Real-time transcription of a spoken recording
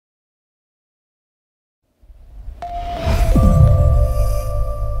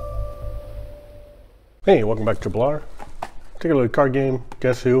Hey, welcome back to Triple R. Take a look at card game,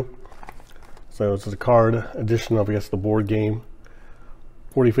 Guess Who? So this is a card edition of, I guess, the board game.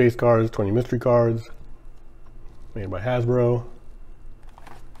 40 face cards, 20 mystery cards. Made by Hasbro.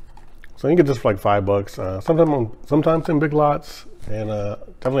 So you can get this for like $5. Sometimes in Big Lots, and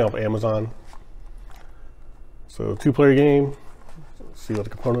definitely off Amazon. So 2-player game. Let's see what the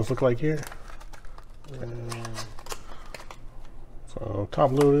components look like here. So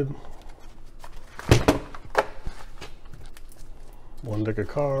top loaded. One deck of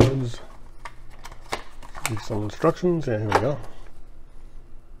cards, some instructions, and here we go.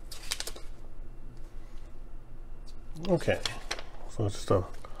 Okay, so it's just a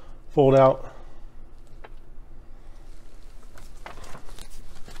fold out.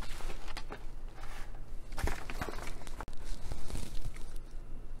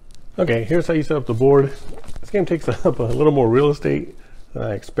 Okay, here's how you set up the board. This game takes up a little more real estate than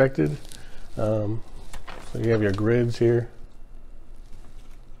I expected. So you have your grids here.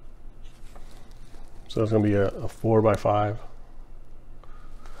 So it's going to be a 4x5.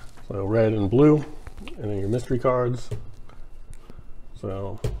 So red and blue, and then your mystery cards.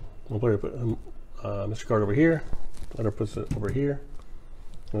 So one player put mystery card over here, other puts it over here,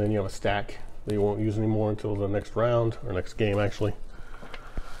 and then you have a stack that you won't use anymore until the next round, or next game actually.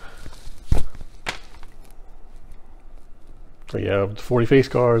 So you have 40 face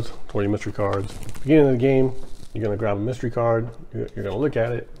cards, 20 mystery cards. Beginning of the game, you're going to grab a mystery card, you're going to look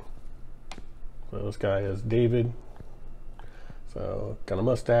at it. So this guy is David. So got a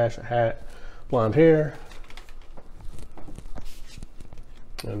mustache, a hat, blonde hair.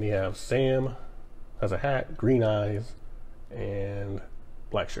 And you have Sam, has a hat, green eyes, and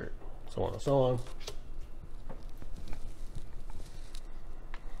black shirt. So on and so on.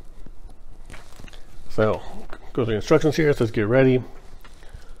 So go through the instructions here. It says get ready.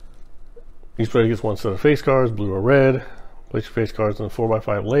 Each player gets one set of face cards, blue or red. Place your face cards in a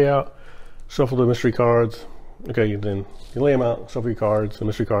 4x5 layout. Shuffle the mystery cards. Okay, then you lay them out, shuffle your cards, the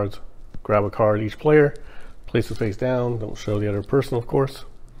mystery cards. Grab a card each player, place it face down. Don't show the other person, of course.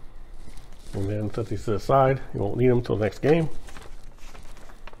 And then set these to the side. You won't need them until the next game.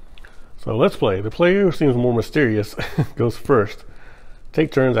 So let's play. The player who seems more mysterious goes first.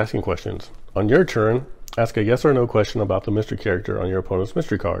 Take turns asking questions. On your turn, ask a yes or no question about the mystery character on your opponent's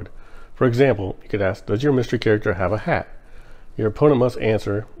mystery card. For example, you could ask, does your mystery character have a hat? Your opponent must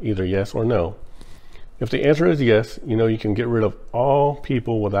answer either yes or no. If the answer is yes, you know you can get rid of all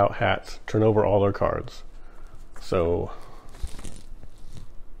people without hats. Turn over all their cards. So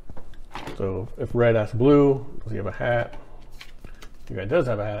if red asks blue, does he have a hat? The guy does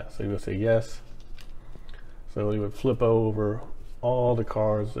have a hat, so you would say yes. So you would flip over all the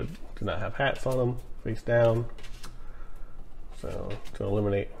cards that do not have hats on them, face down. So to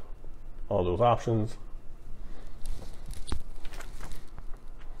eliminate all those options.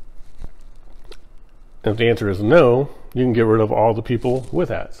 If the answer is no, you can get rid of all the people with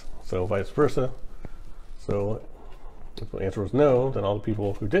hats. So vice versa. So if the answer was no, then all the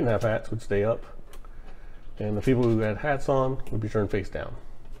people who didn't have hats would stay up. And the people who had hats on would be turned face down.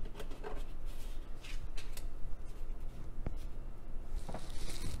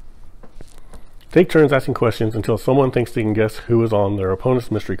 Take turns asking questions until someone thinks they can guess who is on their opponent's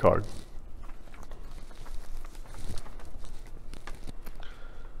mystery card.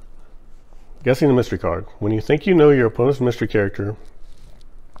 Guessing the mystery card. When you think you know your opponent's mystery character,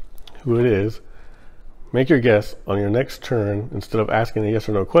 who it is, make your guess on your next turn instead of asking a yes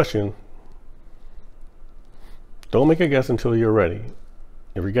or no question. Don't make a guess until you're ready.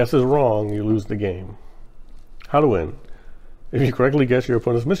 If your guess is wrong, you lose the game. How to win. If you correctly guess your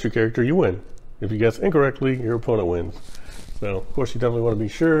opponent's mystery character, you win. If you guess incorrectly, your opponent wins. So, of course, you definitely want to be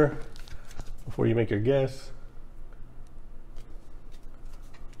sure before you make your guess.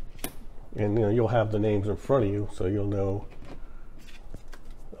 And you'll have the names in front of you, so you'll know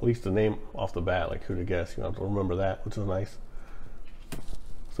at least the name off the bat, like who to guess. You don't have to remember that, which is nice.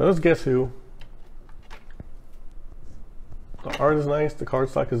 So let's guess who. The art is nice. The card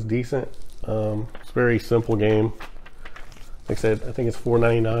stock is decent. It's a very simple game. Like I said, I think it's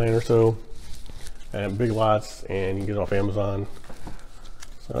 $4.99 or so at Big Lots, and you can get it off Amazon.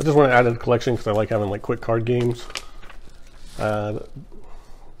 So I just want to add to the collection because I like having like quick card games.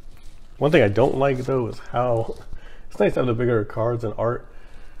 One thing I don't like though is how it's nice to have the bigger cards and art.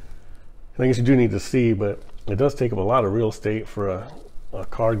 I guess you do need to see, but it does take up a lot of real estate for a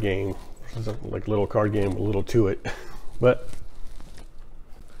card game, like little card game, a little to it. But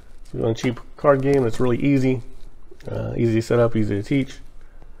it's a cheap card game that's really easy, easy to set up, easy to teach.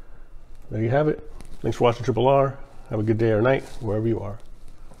 There you have it. Thanks for watching Triple R. Have a good day or night, wherever you are.